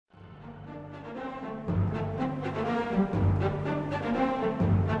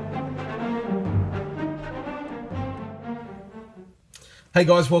Hey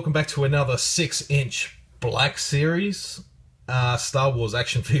guys, welcome back to another 6-inch Black Series Star Wars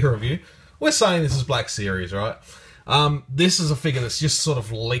action figure review. We're saying this is Black Series, right? This is a figure that's just sort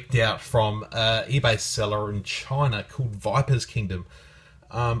of leaked out from an eBay seller in China called Viper's Kingdom.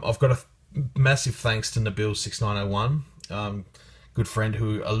 I've got a massive thanks to Nabil6901, good friend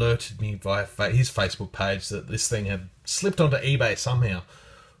who alerted me via his Facebook page that this thing had slipped onto eBay somehow.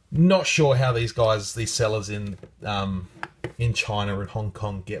 Not sure how these sellers in China and Hong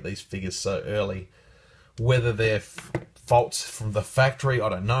Kong get these figures so early. Whether they're faults from the factory, I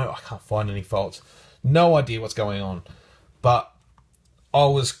don't know. I can't find any faults. No idea what's going on. But I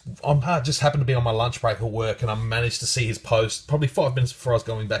just happened to be on my lunch break at work, and I managed to see his post probably 5 minutes before I was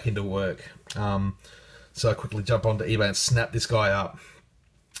going back into work. So I quickly jumped onto eBay and snapped this guy up.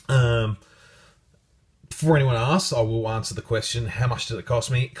 Before anyone asks, I will answer the question, how much did it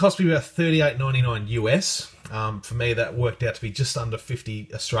cost me? It cost me about $38.99 US. For me, that worked out to be just under 50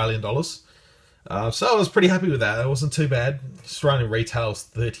 Australian dollars. So I was pretty happy with that. It wasn't too bad. Australian retail's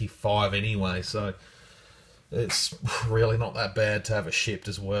 35 anyway, so it's really not that bad to have it shipped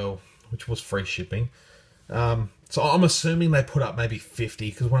as well, which was free shipping. So I'm assuming they put up maybe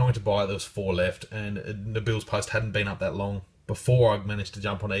 50, because when I went to buy it, there was 4 left, and Nabil's post hadn't been up that long before I managed to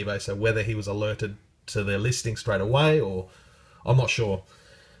jump on eBay, so whether he was alerted to their listing straight away, or I'm not sure.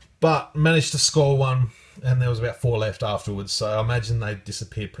 But managed to score one, and there was about 4 left afterwards, so I imagine they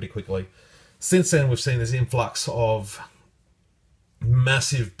disappeared pretty quickly. Since then, we've seen this influx of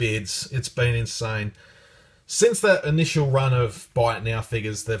massive bids. It's been insane. Since that initial run of Buy It Now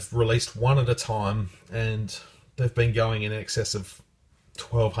figures, they've released one at a time, and they've been going in excess of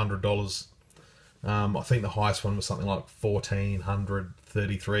 $1,200. I think the highest one was something like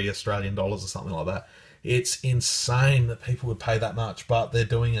 1,433 Australian dollars or something like that. It's insane that people would pay that much, but they're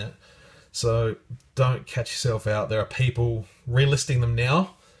doing it. So don't catch yourself out. There are people relisting them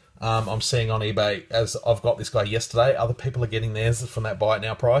now. I'm seeing on eBay, as I've got this guy yesterday, other people are getting theirs from that Buy It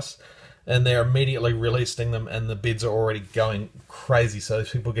Now price, and they're immediately relisting them, and the bids are already going crazy. So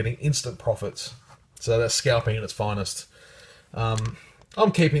people are getting instant profits. So that's scalping at its finest.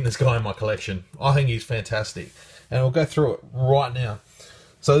 I'm keeping this guy in my collection. I think he's fantastic. And we'll go through it right now.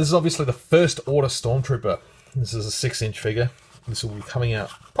 So this is obviously the first order Stormtrooper. This is a 6-inch figure. This will be coming out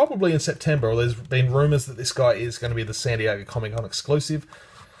probably in September. There's been rumours that this guy is going to be the San Diego Comic-Con exclusive.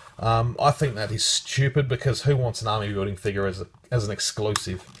 I think that is stupid, because who wants an army building figure as an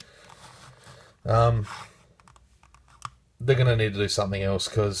exclusive? They're going to need to do something else,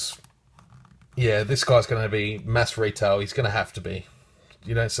 because, yeah, this guy's going to be mass retail. He's going to have to be.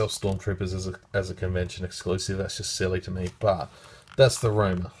 You don't sell Stormtroopers as a convention exclusive. That's just silly to me. But that's the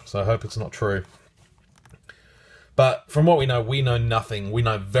rumour, so I hope it's not true. But from what we know nothing. We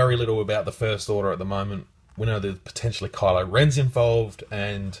know very little about the First Order at the moment. We know that potentially Kylo Ren's involved,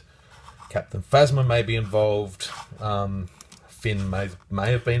 and Captain Phasma may be involved. Finn may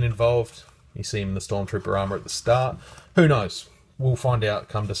have been involved. You see him in the Stormtrooper armour at the start. Who knows? We'll find out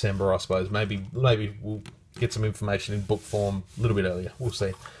come December, I suppose. Maybe we'll get some information in book form a little bit earlier. We'll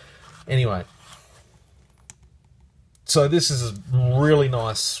see. Anyway, so this is a really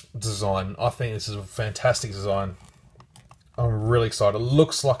nice design. I think this is a fantastic design. I'm really excited. It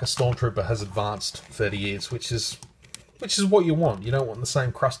looks like a Stormtrooper has advanced 30 years, which is what you want. You don't want the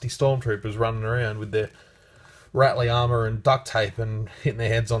same crusty Stormtroopers running around with their rattly armour and duct tape and hitting their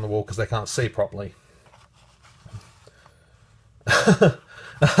heads on the wall because they can't see properly.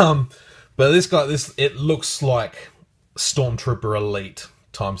 But this guy, it looks like Stormtrooper Elite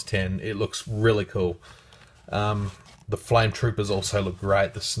times 10. It looks really cool. The Flame Troopers also look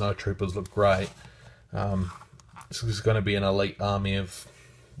great. The Snow Troopers look great. This is going to be an elite army of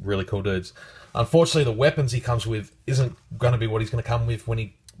really cool dudes. Unfortunately, the weapons he comes with isn't going to be what he's going to come with when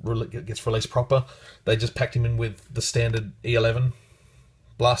he gets released proper. They just packed him in with the standard E11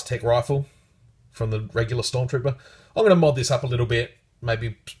 Blast Tech rifle from the regular Stormtrooper. I'm going to mod this up a little bit.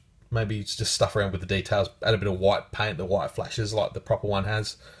 Maybe just stuff around with the details, add a bit of white paint, the white flashes like the proper one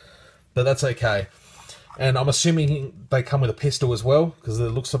has. But that's okay. And I'm assuming they come with a pistol as well, because there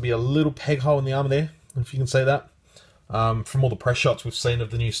looks to be a little peg hole in the armor there, if you can see that. From all the press shots we've seen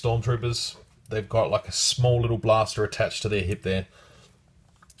of the new Stormtroopers, they've got like a small little blaster attached to their hip there.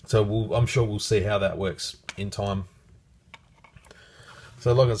 So I'm sure we'll see how that works in time.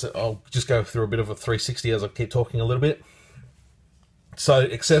 So like I said, I'll just go through a bit of a 360 as I keep talking a little bit. So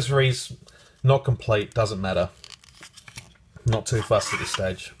accessories, not complete, doesn't matter. Not too fussed at this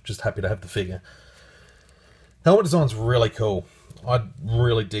stage, just happy to have the figure. Helmet design's really cool. I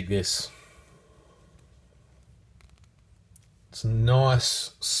really dig this. It's a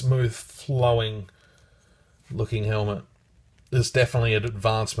nice, smooth, flowing looking helmet. is definitely an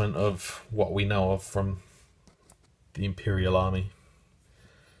advancement of what we know of from the Imperial Army.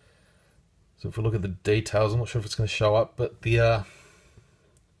 So if we look at the details, I'm not sure if it's going to show up, but the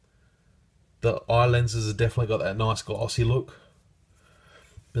eye lenses have definitely got that nice glossy look.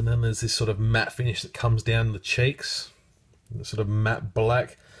 And then there's this sort of matte finish that comes down the cheeks, the sort of matte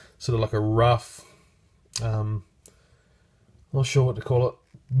black, sort of like a rough, not sure what to call it,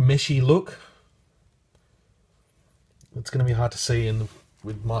 meshy look. It's going to be hard to see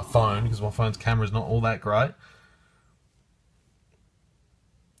with my phone because my phone's camera is not all that great.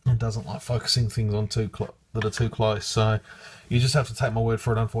 It doesn't like focusing things on that are too close, so you just have to take my word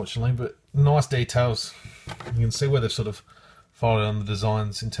for it, unfortunately. But nice details. You can see where they've sort of followed on the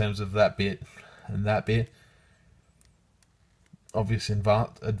designs in terms of that bit and that bit. Obvious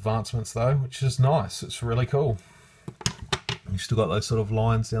advancements though, which is nice. It's really cool. You still got those sort of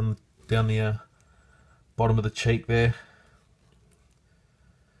lines down the bottom of the cheek there.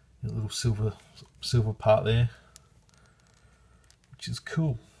 A little silver part there, which is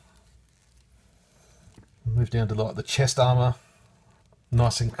cool. Move down to like the chest armor,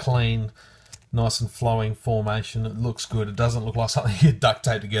 nice and clean, nice and flowing formation. It looks good. It doesn't look like something you duct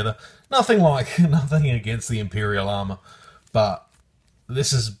tape together. Nothing against the Imperial armor, but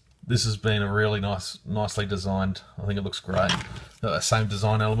this has been a really nicely designed. I think it looks great. Got that same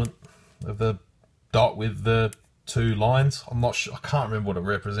design element of the dot with the two lines. I'm not sure. I can't remember what it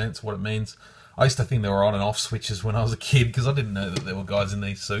represents, what it means. I used to think they were on and off switches when I was a kid because I didn't know that there were guys in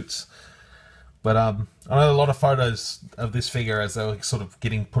these suits. But I know a lot of photos of this figure as they were sort of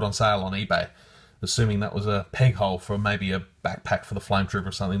getting put on sale on eBay, assuming that was a peg hole for maybe a backpack for the Stormtrooper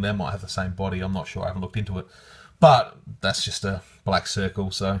or something. They might have the same body. I'm not sure. I haven't looked into it. But that's just a black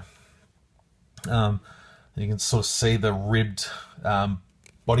circle. So you can sort of see the ribbed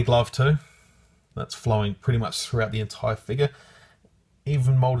body glove too. That's flowing pretty much throughout the entire figure.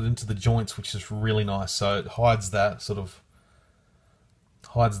 Even molded into the joints, which is really nice. So it hides that sort of...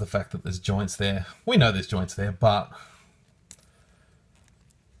 hides the fact that there's joints there. We know there's joints there, but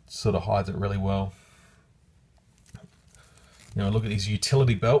sort of hides it really well. You know, look at his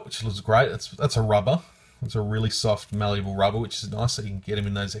utility belt, which looks great. That's a rubber. It's a really soft, malleable rubber, which is nice, so you can get him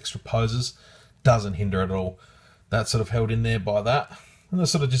in those extra poses. Doesn't hinder at all. That's sort of held in there by that, and it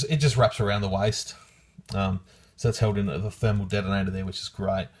sort of just wraps around the waist. So that's held in the thermal detonator there, which is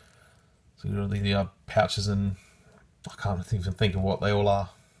great. So you've got the pouches, and I can't even think of what they all are.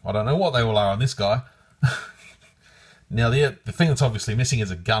 I don't know what they all are on this guy. Now the thing that's obviously missing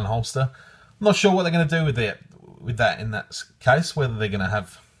is a gun holster. I'm not sure what they're going to do with that in that case. Whether they're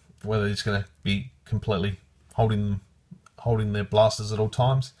just going to be completely holding their blasters at all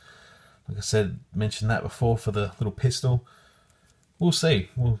times. Like I said, mentioned that before for the little pistol. We'll see.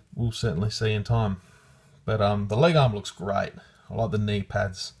 We'll certainly see in time. But the leg arm looks great. I like the knee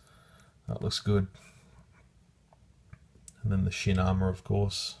pads. That looks good. And then the shin armour, of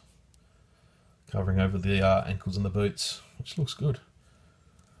course, covering over the ankles and the boots, which looks good.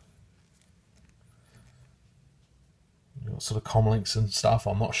 You've got sort of comm links and stuff,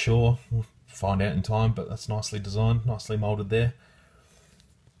 I'm not sure. We'll find out in time, but that's nicely designed, nicely moulded there.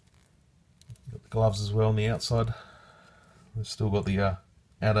 Got the gloves as well on the outside. We've still got the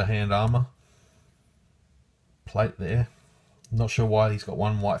outer hand armour plate there. Not sure why he's got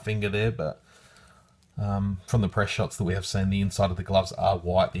one white finger there, but from the press shots that we have seen, the inside of the gloves are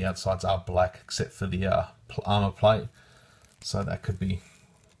white, the outsides are black, except for the armour plate. So that could be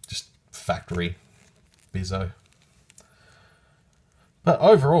just factory bizzo. But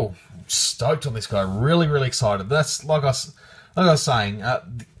overall, stoked on this guy. Really, really excited. That's like I was saying.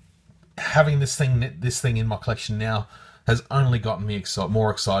 Having this thing in my collection now has only gotten me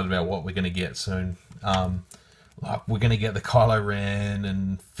more excited about what we're going to get soon. Like we're going to get the Kylo Ren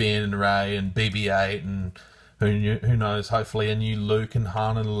and Finn and Rey and BB-8 and who knows, hopefully a new Luke and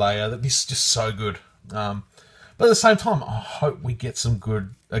Han and Leia. This is just so good. But at the same time, I hope we get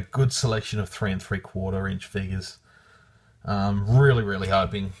a good selection of 3 3/4 inch figures. Really, really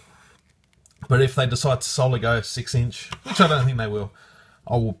hoping. But if they decide to solely go 6 inch, which I don't think they will,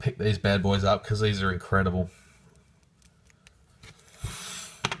 I will pick these bad boys up because these are incredible.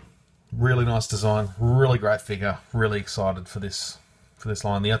 Really nice design, really great figure. Really excited for this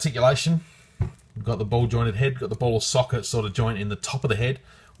line. The articulation, we've got the ball jointed head, got the ball socket sort of joint in the top of the head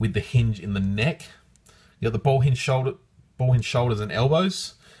with the hinge in the neck. You got the ball hinge shoulders and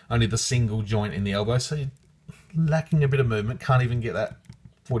elbows. Only the single joint in the elbow, so you're lacking a bit of movement. Can't even get that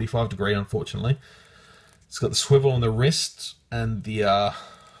 45 degree, unfortunately. It's got the swivel on the wrist and the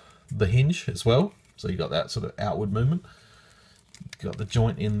hinge as well, so you got that sort of outward movement. Got the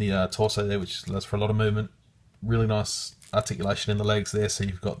joint in the torso there, which allows for a lot of movement. really nice articulation in the legs there. So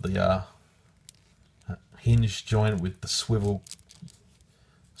you've got the hinge joint with the swivel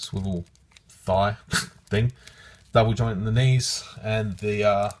thigh thing, double joint in the knees, and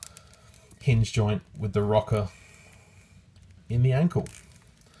the hinge joint with the rocker in the ankle.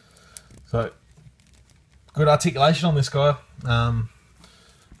 So good articulation on this guy.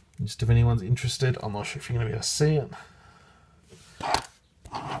 Just if anyone's interested, I'm not sure if you're going to be able to see it.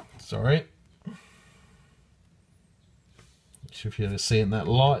 Sorry. Not sure if you're able to see it in that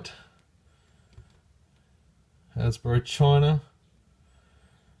light. Hasbro China.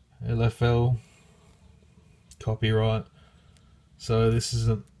 LFL. Copyright. So this is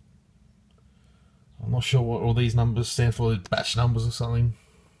I'm not sure what all these numbers stand for, batch numbers or something.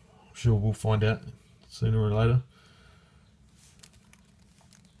 I'm sure we'll find out sooner or later.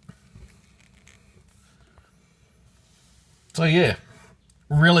 So yeah,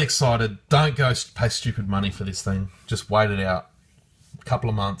 really excited. Don't go pay stupid money for this thing. Just wait it out. A couple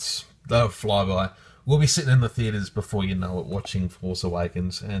of months, they'll fly by. We'll be sitting in the theatres before you know it, watching Force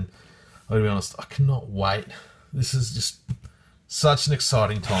Awakens, and I'll be honest, I cannot wait. This is just such an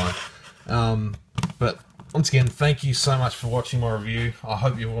exciting time. But once again, thank you so much for watching my review. I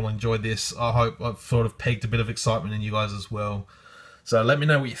hope you all enjoyed this. I hope I've sort of peaked a bit of excitement in you guys as well. So let me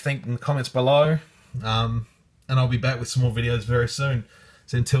know what you think in the comments below. And I'll be back with some more videos very soon.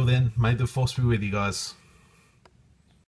 So until then, may the Force be with you guys.